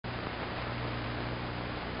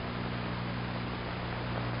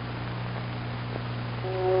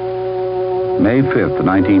May 5th,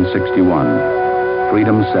 1961,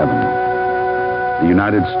 Freedom 7. The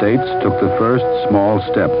United States took the first small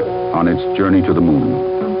step on its journey to the moon.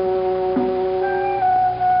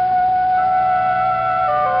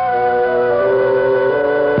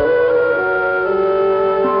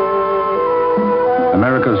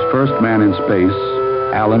 America's first man in space,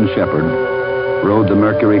 Alan Shepard, rode the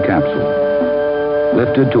Mercury capsule.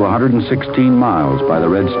 Lifted to 116 miles by the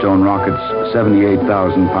Redstone rocket's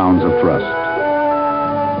 78,000 pounds of thrust.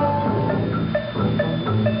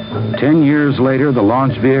 10 years later, the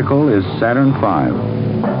launch vehicle is Saturn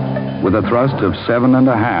V, with a thrust of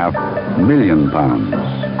 7.5 million pounds.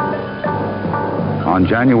 On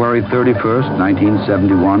January 31st,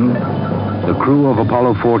 1971, the crew of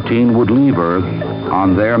Apollo 14 would leave Earth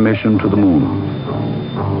on their mission to the moon.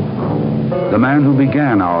 The man who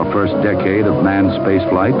began our first decade of manned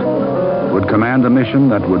spaceflight would command the mission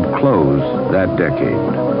that would close that decade.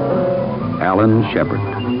 Alan Shepard.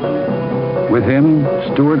 With him,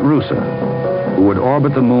 Stuart Roosa, who would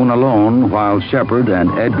orbit the moon alone while Shepard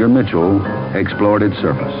and Edgar Mitchell explored its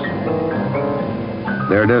surface.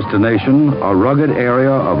 Their destination, a rugged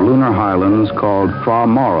area of lunar highlands called A.F.A.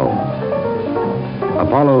 Mauro.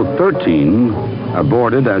 Apollo 13,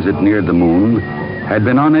 aborted as it neared the moon, had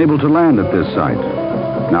been unable to land at this site.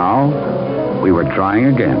 Now, we were trying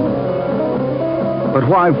again. But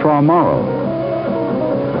why A.F.A. Mauro?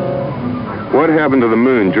 What happened to the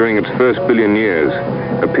moon during its first billion years,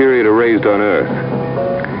 a period erased on Earth?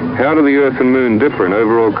 How do the Earth and moon differ in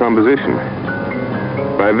overall composition?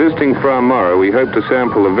 By visiting A.F.A. Mauro, we hope to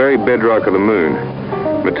sample the very bedrock of the moon,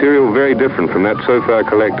 material very different from that so far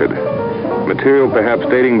collected, material perhaps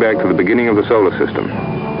dating back to the beginning of the solar system.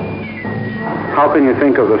 How can you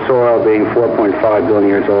think of the soil being 4.5 billion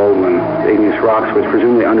years old when the igneous rocks which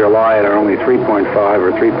presumably underlie it are only 3.5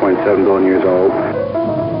 or 3.7 billion years old?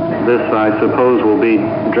 This, I suppose, will be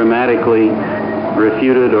dramatically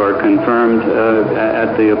refuted or confirmed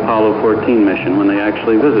at the Apollo 14 mission when they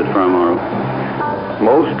actually visit A.F.A. Mauro.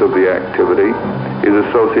 Most of the activity is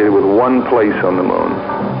associated with one place on the moon,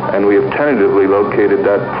 and we have tentatively located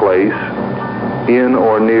that place in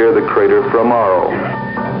or near the crater A.F.A. Mauro.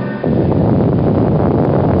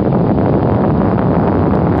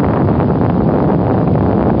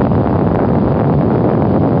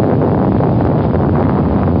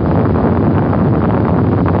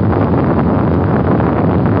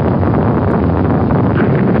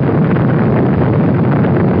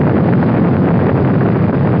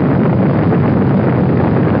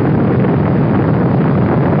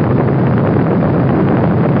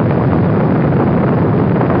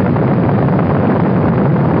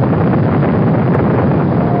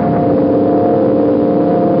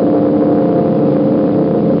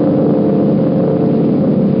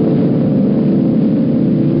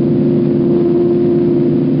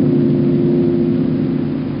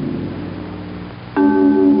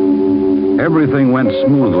 Everything went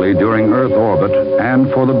smoothly during Earth orbit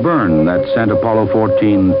and for the burn that sent Apollo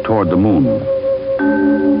 14 toward the moon.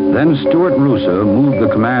 Then Stuart Roosa moved the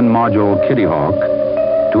command module Kitty Hawk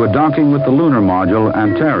to a docking with the lunar module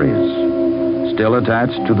Antares, still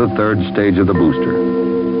attached to the third stage of the booster.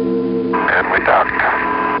 And we docked.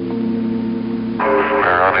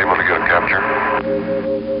 We're unable to get a capture.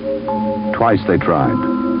 Twice they tried.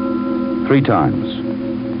 3 times.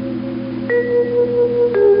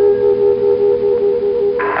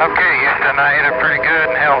 Okay, Houston, I hit it pretty good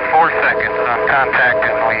and held 4 seconds on contact,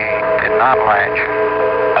 and we did not latch.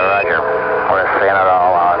 Roger. We're seeing it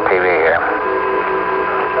all on TV here.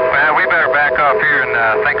 Well, we better back off here and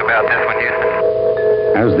think about this one, Houston.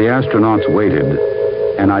 As the astronauts waited,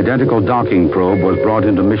 an identical docking probe was brought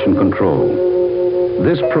into mission control.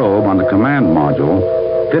 This probe on the command module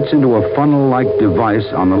fits into a funnel-like device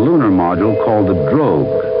on the lunar module called the drogue.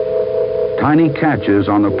 Tiny catches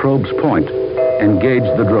on the probe's point engage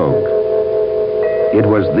the drogue. It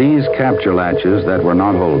was these capture latches that were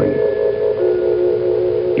not holding.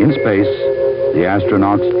 In space, the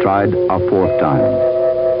astronauts tried a 4th time.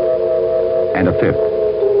 And a 5th.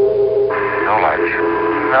 No latch.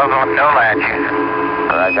 No latch, Houston.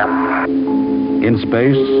 Roger. In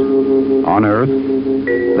space, on Earth,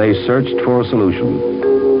 they searched for a solution.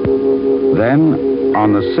 Then,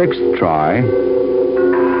 on the 6th try, I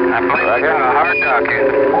believe I got a hard dock,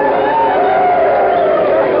 Houston.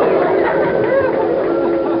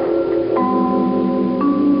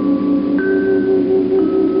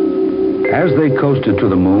 as they coasted to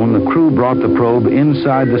the moon, the crew brought the probe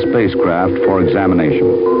inside the spacecraft for examination.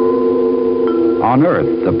 On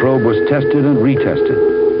Earth, the probe was tested and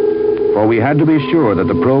retested, for we had to be sure that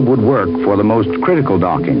the probe would work for the most critical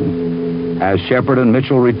docking, as Shepard and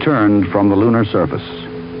Mitchell returned from the lunar surface.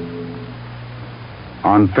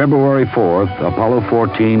 On February 4th, Apollo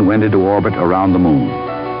 14 went into orbit around the moon.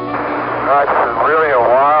 It's really a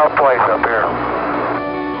wild place up here.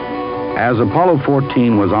 As Apollo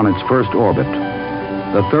 14 was on its first orbit,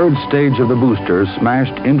 the third stage of the booster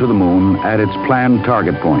smashed into the moon at its planned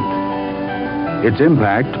target point. Its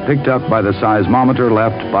impact picked up by the seismometer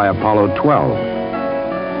left by Apollo 12.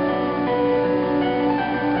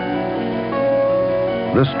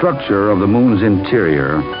 The structure of the moon's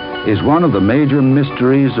interior is one of the major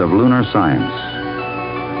mysteries of lunar science.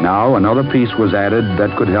 Now another piece was added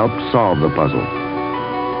that could help solve the puzzle.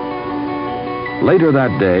 Later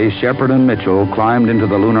that day, Shepard and Mitchell climbed into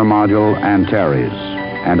the lunar module Antares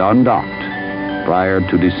and undocked prior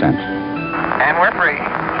to descent. And we're free.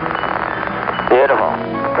 Beautiful.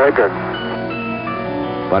 Very good.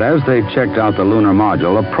 But as they checked out the lunar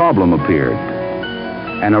module, a problem appeared.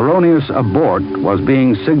 An erroneous abort was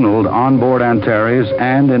being signaled on board Antares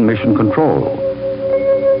and in mission control.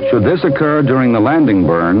 Should this occur during the landing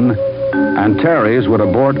burn, Antares would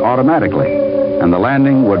abort automatically, and the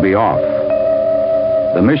landing would be off.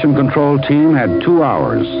 The mission control team had 2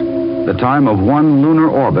 hours, the time of one lunar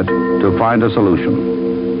orbit, to find a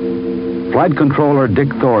solution. Flight controller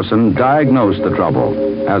Dick Thorson diagnosed the trouble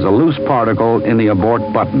as a loose particle in the abort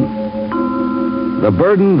button. The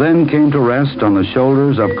burden then came to rest on the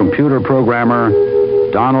shoulders of computer programmer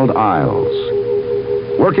Donald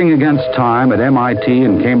Iles. Working against time at MIT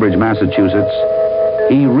in Cambridge, Massachusetts,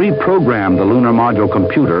 he reprogrammed the lunar module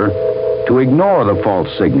computer to ignore the false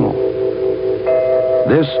signal.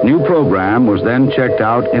 This new program was then checked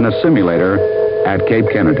out in a simulator at Cape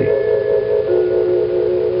Kennedy.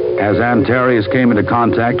 As Antares came into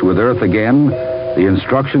contact with Earth again, the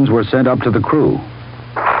instructions were sent up to the crew.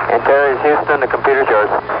 Antares, Houston, the computer's yours.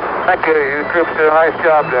 Thank you. You troops did a nice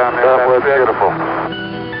job down there. That was beautiful.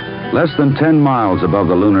 Less than 10 miles above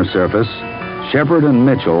the lunar surface, Shepard and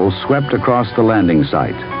Mitchell swept across the landing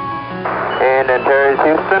site. And Antares,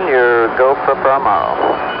 Houston, your go for Mauro.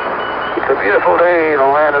 It's a beautiful day to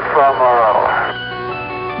land at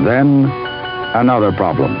Mauro. Then, another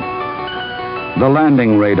problem. The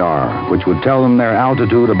landing radar, which would tell them their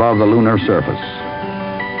altitude above the lunar surface.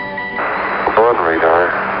 On radar.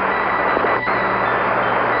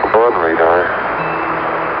 On radar.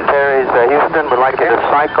 Antares, Houston, would like you to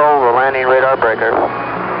cycle the landing radar breaker.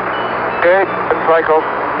 Okay, good cycle.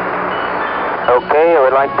 Okay, I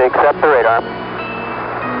would like to accept the radar.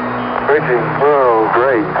 Bridging. Oh,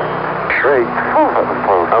 great. Great. Oh, that was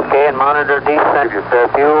close. Okay, and monitor descent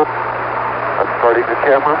fuel. I'm starting the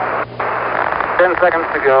camera. 10 seconds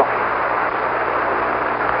to go.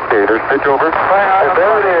 Okay, there's pitch over. And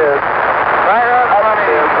there it is. Right on the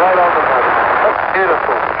money. Right on the money. That's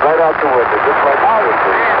beautiful. Right out the window, just like I would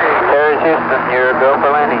do. Antares, Houston, your go for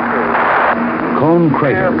landing. Cone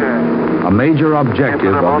Crater, a major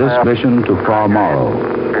objective of this mission to A.F.A. Mauro.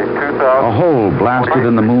 A hole blasted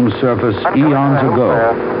in the moon's surface eons ago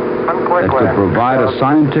that could provide a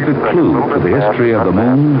scientific clue for the history of the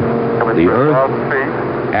moon, the Earth,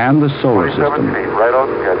 and the solar system. Right on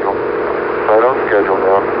schedule. Right on schedule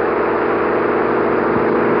now.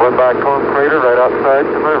 One by Cone Crater right outside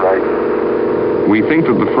to my right. We think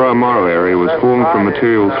that the A.F.A. Mauro area was formed from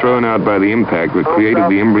material thrown out by the impact that created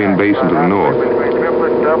the Imbrian Basin to the north.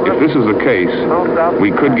 If this is the case,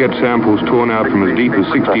 we could get samples torn out from as deep as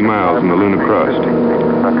 60 miles in the lunar crust.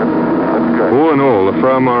 All in all, the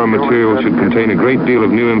A.F.A. Mauro material should contain a great deal of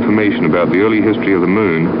new information about the early history of the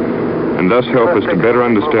moon, and thus help us to better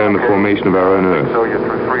understand the formation of our own Earth. So you're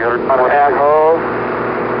through 300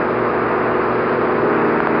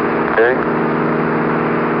 Okay.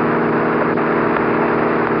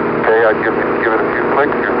 Okay, I'd give it a few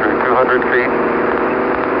clicks. You're through 200 feet.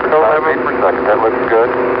 5 feet per second. That looks good.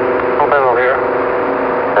 No metal here.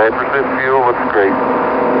 9% fuel looks great.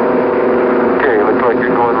 Okay, looks like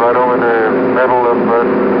you're going right over the metal of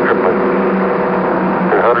triplet.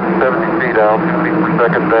 You're 170 feet out, 2 feet per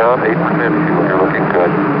second down, 8% fuel. You're looking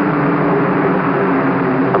good.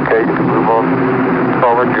 Okay, you can move on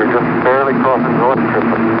forward. You're just barely crossing north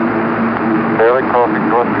triplet. Barely crossing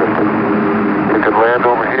north triplet. You can land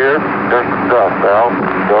over here. There's some dust, Al.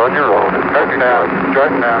 You're on your own. It's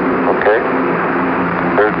Start down. okay.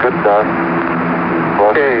 There's good dust.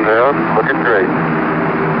 Okay. Down. Looking great.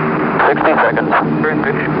 60 seconds.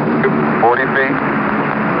 40 feet.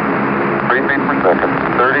 3 feet per second.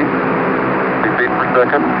 30. 3 feet per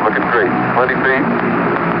second. Looking great. 20 feet.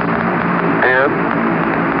 10.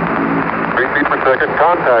 3 feet per second.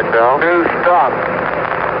 Contact now. New stop.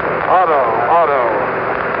 Auto.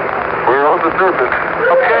 We're on the surface.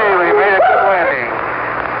 Okay, we made a good landing.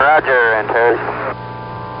 Roger, Antares.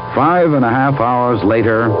 5.5 hours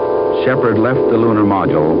later, Shepard left the lunar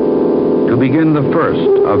module to begin the first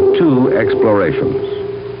of 2 explorations.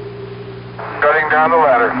 Cutting down the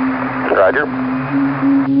ladder. Roger.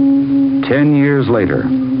 10 years later,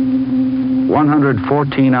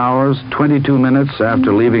 114 hours, 22 minutes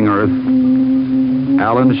after leaving Earth,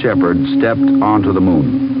 Alan Shepard stepped onto the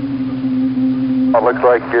moon. It looks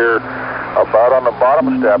like you're about on the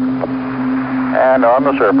bottom step and on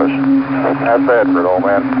the surface. That's Bedford, old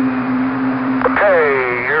man.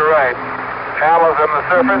 Okay, you're right. Alan's on the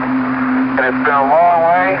surface, and it's been a long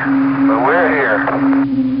way, but we're here.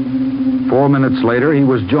 4 minutes later, he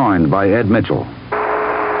was joined by Ed Mitchell. The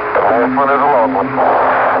last one is a long one.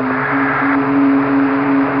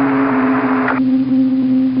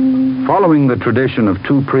 Following the tradition of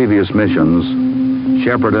 2 previous missions,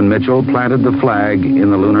 Shepard and Mitchell planted the flag in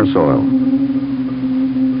the lunar soil.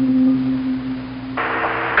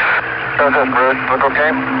 How's this, Bruce? Look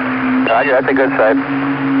okay? Roger, that's a good sight.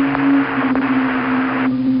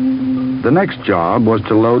 The next job was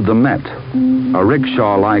to load the Met, a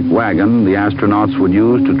rickshaw-like wagon the astronauts would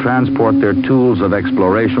use to transport their tools of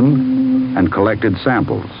exploration and collected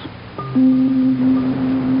samples.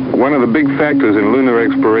 One of the big factors in lunar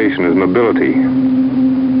exploration is mobility.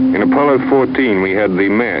 In Apollo 14, we had the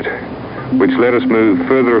Met, which let us move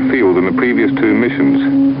further afield than the previous 2 missions.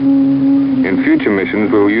 In future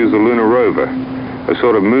missions, we'll use the lunar rover, a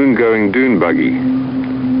sort of moon-going dune buggy.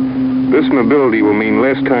 This mobility will mean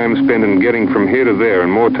less time spent in getting from here to there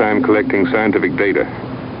and more time collecting scientific data.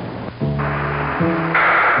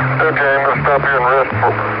 Okay, I'm going to stop here and rest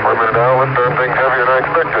for a minute now. This darn thing's heavier than I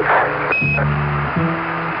expected.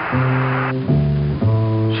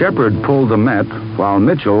 Shepard pulled the Met while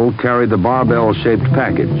Mitchell carried the barbell-shaped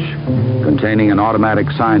package containing an automatic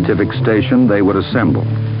scientific station they would assemble.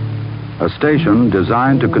 A station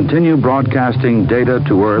designed to continue broadcasting data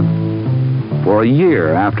to Earth for a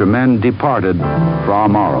year after men departed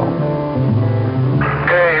from Mauro.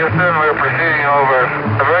 Okay, Houston, we're proceeding over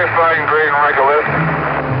a very fine grain regolith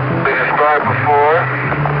we described before.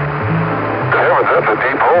 The heavens, that's a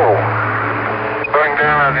deep hole. Going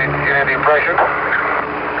down in a depression.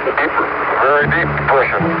 A deep, very deep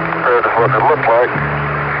depression compared to what it looked like.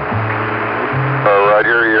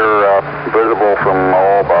 Roger, you're visible from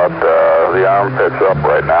about the armpits up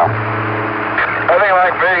right now. Nothing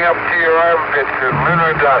like being up to your armpits in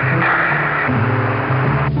lunar dust.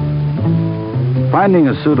 Finding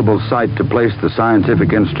a suitable site to place the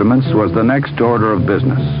scientific instruments was the next order of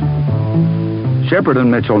business. Shepard and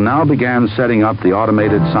Mitchell now began setting up the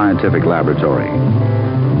automated scientific laboratory.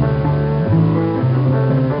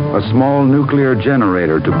 A small nuclear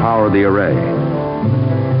generator to power the array.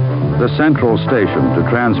 The central station to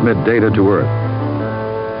transmit data to Earth.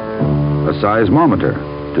 A seismometer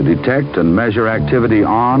to detect and measure activity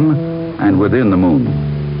on and within the moon.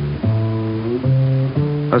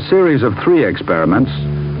 A series of 3 experiments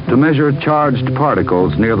to measure charged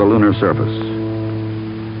particles near the lunar surface.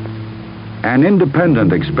 An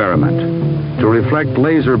independent experiment to reflect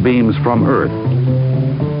laser beams from Earth,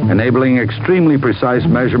 enabling extremely precise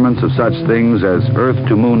measurements of such things as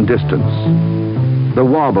Earth-to-moon distance, the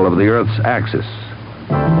wobble of the Earth's axis,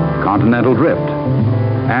 continental drift,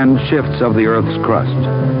 and shifts of the Earth's crust.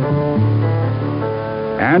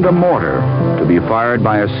 And a mortar to be fired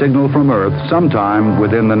by a signal from Earth sometime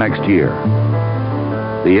within the next year.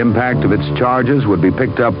 The impact of its charges would be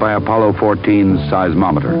picked up by Apollo 14's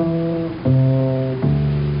seismometer.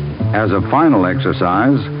 As a final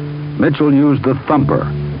exercise, Mitchell used the thumper,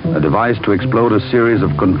 a device to explode a series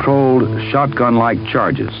of controlled shotgun-like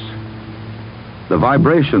charges. The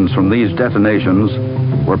vibrations from these detonations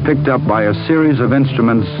were picked up by a series of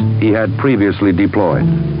instruments he had previously deployed.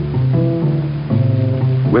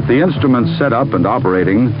 With the instruments set up and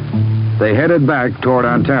operating, they headed back toward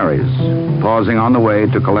Antares, pausing on the way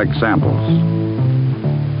to collect samples.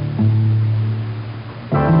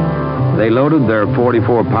 They loaded their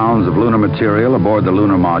 44 pounds of lunar material aboard the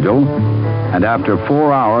lunar module, and after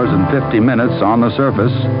 4 hours and 50 minutes on the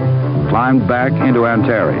surface, climbed back into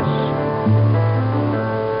Antares.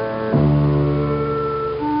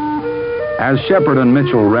 As Shepard and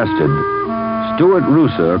Mitchell rested, Stuart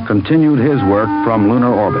Roosa continued his work from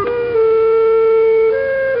lunar orbit.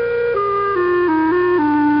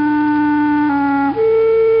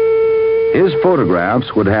 His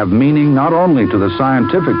photographs would have meaning not only to the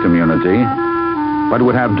scientific community, but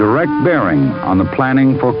would have direct bearing on the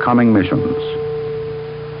planning for coming missions.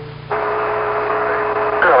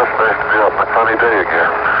 Yeah, it's nice to be up on a sunny day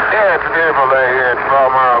again. Yeah, it's a beautiful day here at Small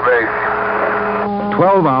Mauro Base.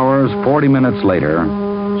 12 hours, 40 minutes later,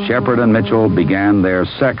 Shepard and Mitchell began their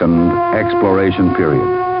second exploration period.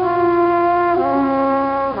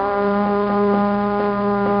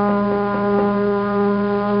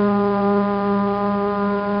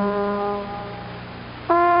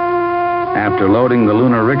 After loading the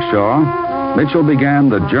lunar rickshaw, Mitchell began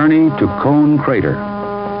the journey to Cone Crater.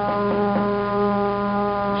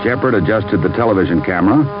 Shepard adjusted the television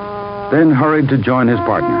camera, then hurried to join his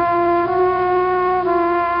partner.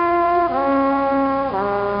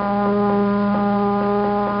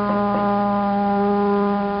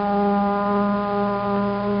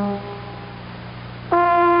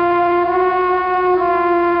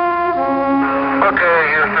 Okay,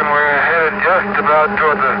 Houston, we're headed just about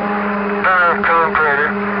toward the center of Cone Crater.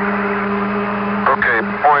 Okay,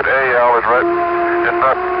 point A, Al, is right. It's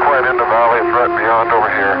not quite in the valley, it's right beyond over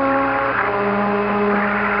here.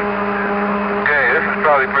 Okay, this is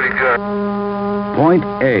probably pretty good. Point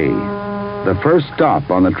A, the first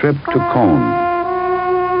stop on the trip to Cone.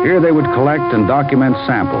 Here they would collect and document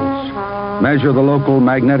samples, measure the local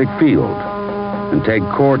magnetic field, and take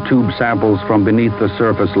core tube samples from beneath the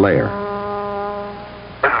surface layer.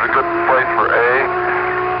 This is a good place for A.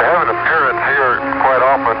 They have an appearance here quite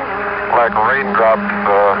often like raindrops,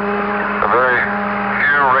 a very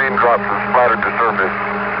few raindrops have splattered the surface.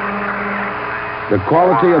 The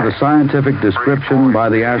quality of the scientific description by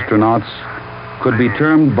the astronauts could be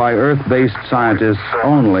termed by Earth-based scientists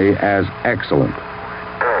only as excellent.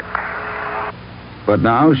 But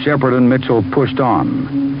now Shepard and Mitchell pushed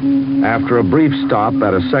on. After a brief stop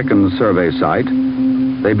at a second survey site,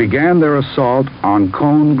 they began their assault on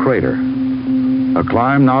Cone Crater, a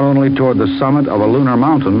climb not only toward the summit of a lunar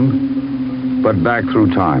mountain, but back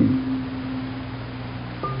through time.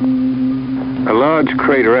 A large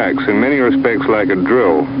crater acts in many respects like a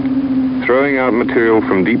drill, throwing out material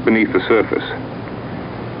from deep beneath the surface.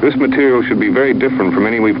 This material should be very different from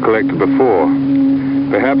any we've collected before,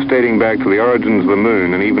 perhaps dating back to the origins of the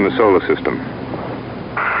moon and even the solar system.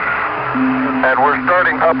 And we're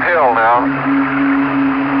starting uphill now.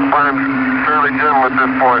 Climb's fairly gentle at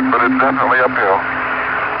this point, but it's definitely uphill.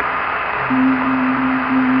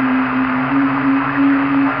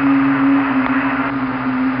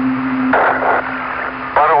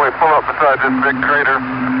 Why don't we pull up beside this big crater,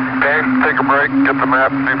 Dave, take a break, get the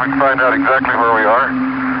map, see if we can find out exactly where we are.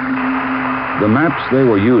 The maps they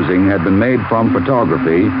were using had been made from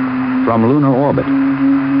photography from lunar orbit.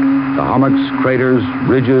 The hummocks, craters,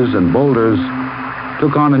 ridges, and boulders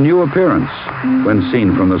took on a new appearance when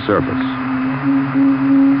seen from the surface.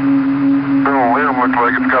 The limb looks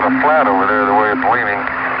like it's got a flat over there the way it's leaning.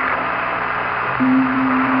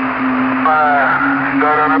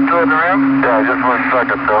 Start on up toward the rim? Yeah, just 1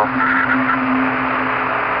 second though.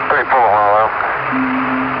 Let me pull a while out.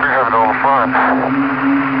 We're having all the fun.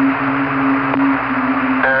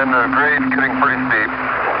 And the grade's getting pretty steep.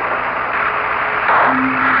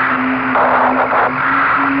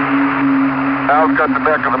 Al's got the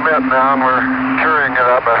back of the mitt now and we're carrying it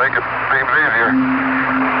up. I think it seems easier.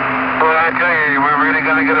 Well, I tell you, we're really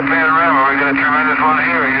going to get a panorama. We got a tremendous one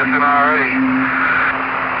here, Houston, already.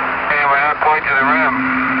 And we're not quite to the rim.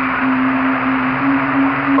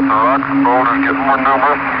 But the rocks and boulders get more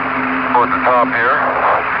numerous toward the top here.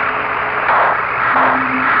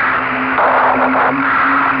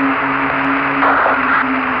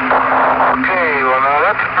 Okay, well, now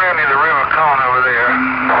that's apparently the rim of Cone over there.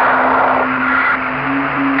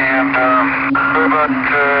 And we're about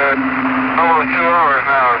over 2 hours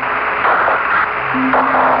now.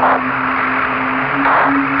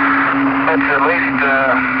 That's at least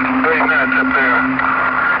 30 minutes up there.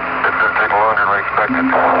 It didn't take longer than we expected.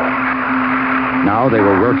 Now they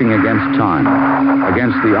were working against time,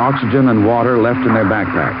 against the oxygen and water left in their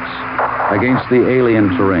backpacks, against the alien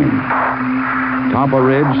terrain. Top a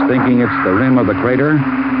ridge, thinking it's the rim of the crater,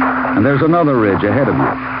 and there's another ridge ahead of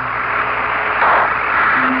you.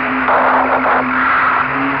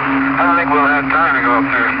 I don't think we'll have time to go up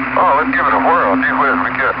there. Oh, let's give it a whirl. Gee whiz,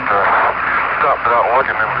 we can't stop without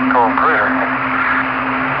looking in the Cone Crater.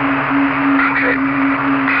 Okay.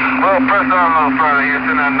 Well, press on a little further,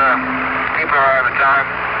 Houston, and keep our eye on the time.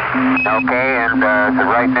 Okay, and so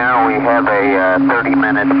right now we have a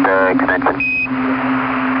 30-minute extension.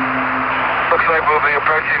 Looks like we'll be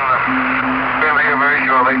approaching the rim here very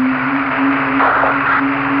shortly.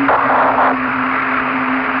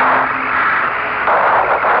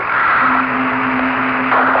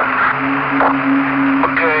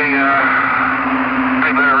 Okay, we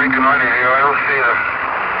better reconnoiter here. I don't see the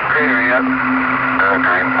crater yet.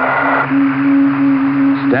 Agreed.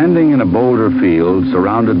 Standing in a boulder field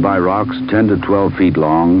surrounded by rocks 10 to 12 feet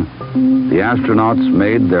long, the astronauts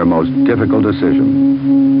made their most difficult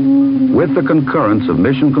decision. With the concurrence of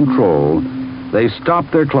Mission Control, they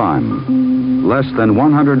stopped their climb, less than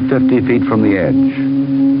 150 feet from the edge,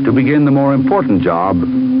 to begin the more important job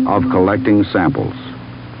of collecting samples.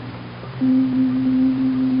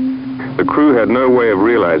 The crew had no way of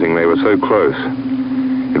realizing they were so close.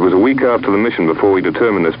 It was a week after the mission before we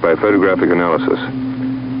determined this by photographic analysis.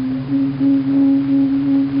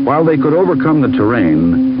 While they could overcome the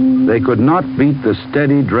terrain, they could not beat the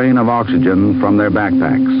steady drain of oxygen from their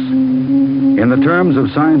backpacks. In the terms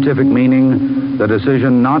of scientific meaning, the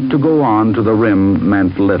decision not to go on to the rim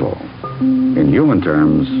meant little. In human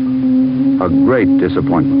terms, a great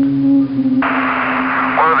disappointment.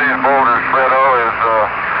 One of these boulders, Fredo, is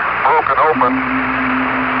broken open.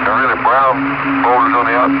 They're really brown boulders on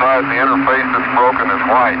the outside, and the inner face that's broken is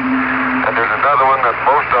white. And there's another one that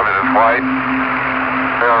most of it is white.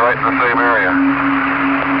 They're right in the same area.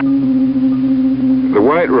 The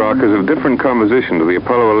white rock is of different composition to the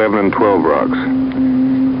Apollo 11 and 12 rocks.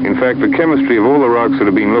 In fact, the chemistry of all the rocks that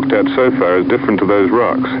have been looked at so far is different to those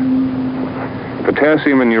rocks.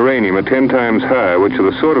 Potassium and uranium are 10 times higher, which are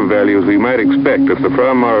the sort of values we might expect if the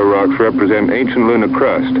A.F.A. Mauro rocks represent ancient lunar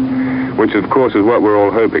crust, which of course is what we're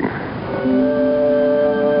all hoping.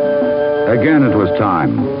 Again, it was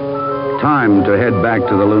time. Time to head back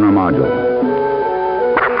to the lunar module.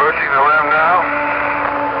 Approaching the rim now.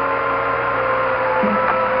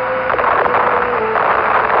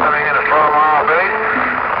 Coming in a 12-mile base.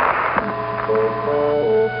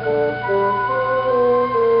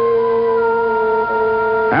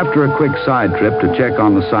 After a quick side trip to check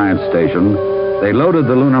on the science station, they loaded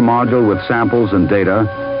the lunar module with samples and data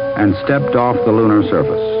and stepped off the lunar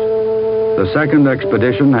surface. The second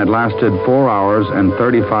expedition had lasted 4 hours and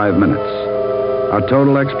 35 minutes. A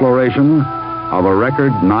total exploration of a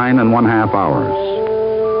record 9.5 hours.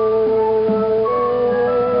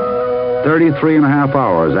 33.5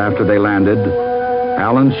 hours after they landed,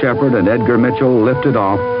 Alan Shepard and Edgar Mitchell lifted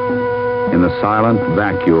off in the silent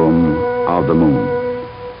vacuum of the moon.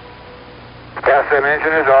 Gas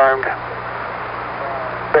engine is armed.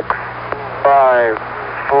 6, 5,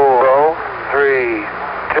 4, 3,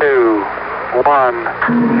 2, 1,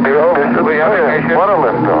 0. This will be ignition. What a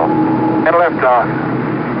liftoff. And liftoff.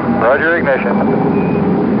 Roger, ignition.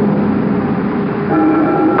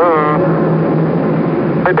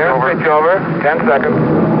 There's switch over. 10 seconds.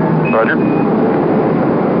 Roger.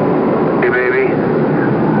 Hey, baby.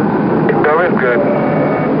 It's over. Good.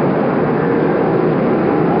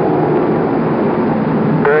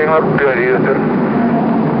 Steering looks good, Houston.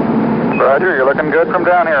 Roger, you're looking good from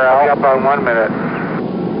down here, Al. Up on 1 minute.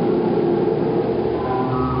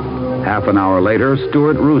 Half an hour later,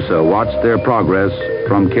 Stuart Russo watched their progress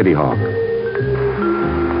from Kitty Hawk.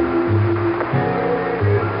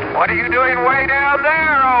 What are you doing way down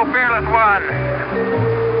there, oh fearless one?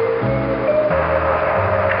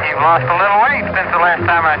 You've lost a little weight since the last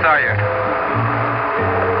time I saw you.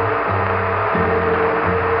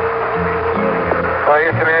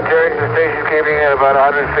 Houston, Antares, the station keeping at about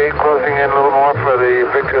 100 feet, closing in a little more for the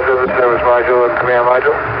pictures of the service module and command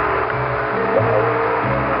module.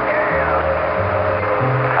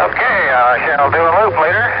 Okay, I shall do a loop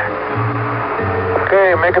later.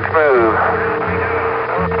 Okay, make it smooth.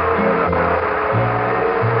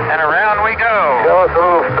 And around we go. Show us a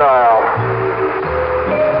little style.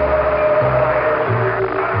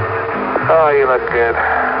 Oh, you look good.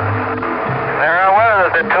 There I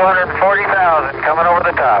was at 240,000 coming over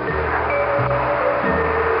the top.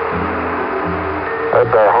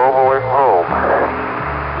 That's our home away from home.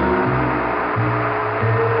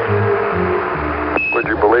 Would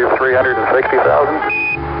you believe 360,000?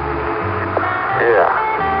 Yeah.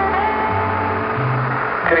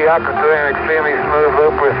 Kitty Hawk is doing an extremely smooth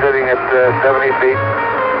loop. We're sitting at 70 feet,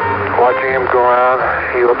 watching him go around.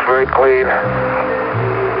 He looks very clean.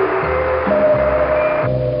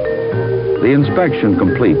 The inspection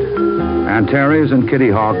complete, Antares and Kitty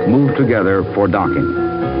Hawk moved together for docking.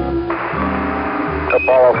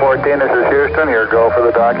 Apollo 14, this is Houston. Here, go for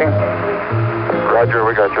the docking. Roger,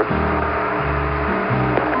 we got you.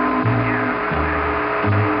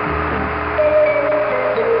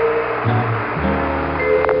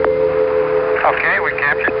 Okay, we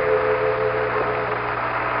captured.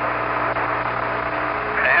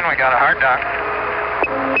 And we got a hard dock.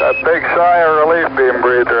 A big sigh of relief being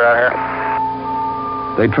breathed around here.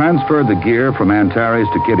 They transferred the gear from Antares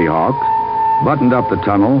to Kitty Hawk, buttoned up the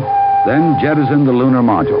tunnel, then jettisoned the lunar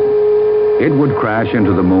module. It would crash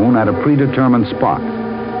into the moon at a predetermined spot.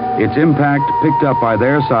 Its impact, picked up by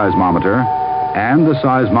their seismometer, and the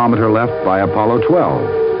seismometer left by Apollo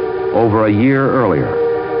 12 over a year earlier.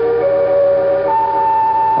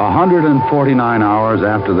 149 hours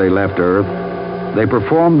after they left Earth, they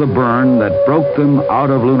performed the burn that broke them out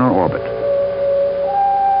of lunar orbit.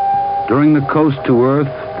 During the coast to Earth,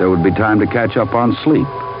 there would be time to catch up on sleep,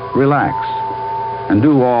 relax, and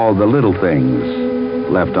do all the little things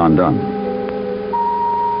left undone.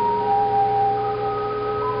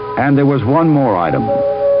 And there was one more item,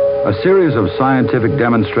 a series of scientific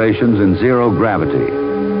demonstrations in zero gravity,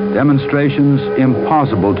 demonstrations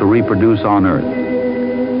impossible to reproduce on Earth.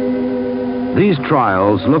 These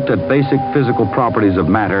trials looked at basic physical properties of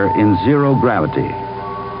matter in zero gravity,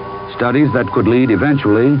 studies that could lead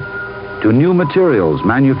eventually to new materials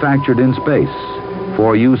manufactured in space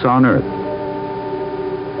for use on Earth.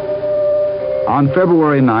 On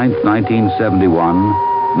February 9th,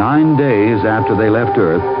 1971, 9 days after they left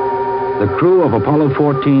Earth, the crew of Apollo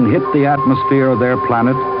 14 hit the atmosphere of their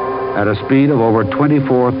planet at a speed of over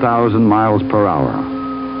 24,000 miles per hour.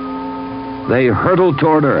 They hurtled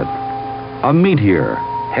toward Earth, a meteor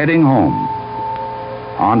heading home.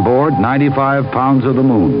 On board, 95 pounds of the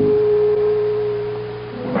moon.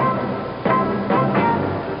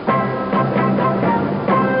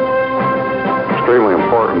 Extremely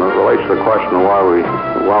important. It relates to the question of why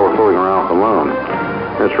we're fooling around with the moon.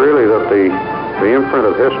 It's really that the imprint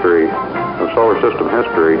of history, of solar system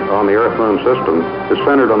history, on the Earth-Moon system is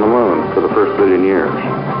centered on the moon for the first billion years.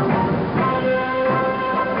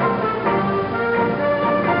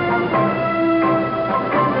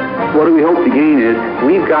 What we hope to gain is,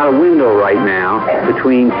 we've got a window right now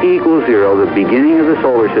between t equals 0, the beginning of the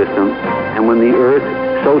solar system, and when the Earth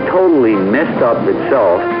so totally messed up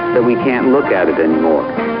itself that we can't look at it anymore.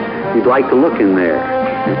 We'd like to look in there,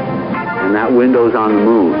 and that window's on the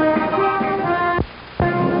moon.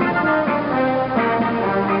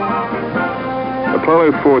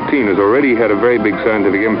 Apollo 14 has already had a very big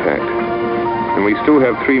scientific impact, and we still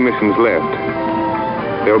have 3 missions left.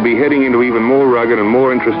 They'll be heading into even more rugged and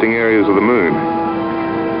more interesting areas of the moon.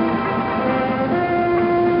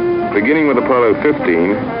 Beginning with Apollo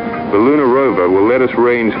 15, the lunar rover will let us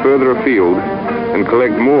range further afield and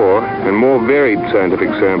collect more and more varied scientific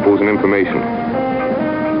samples and information.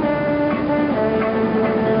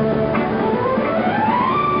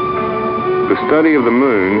 The study of the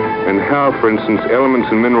moon and how, for instance, elements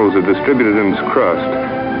and minerals are distributed in its crust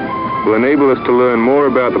will enable us to learn more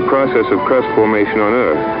about the process of crust formation on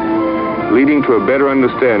Earth, leading to a better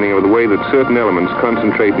understanding of the way that certain elements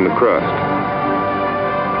concentrate in the crust.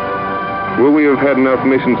 Will we have had enough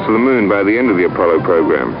missions to the moon by the end of the Apollo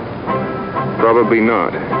program? Probably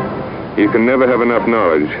not. You can never have enough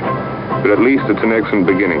knowledge, but at least it's an excellent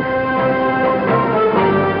beginning.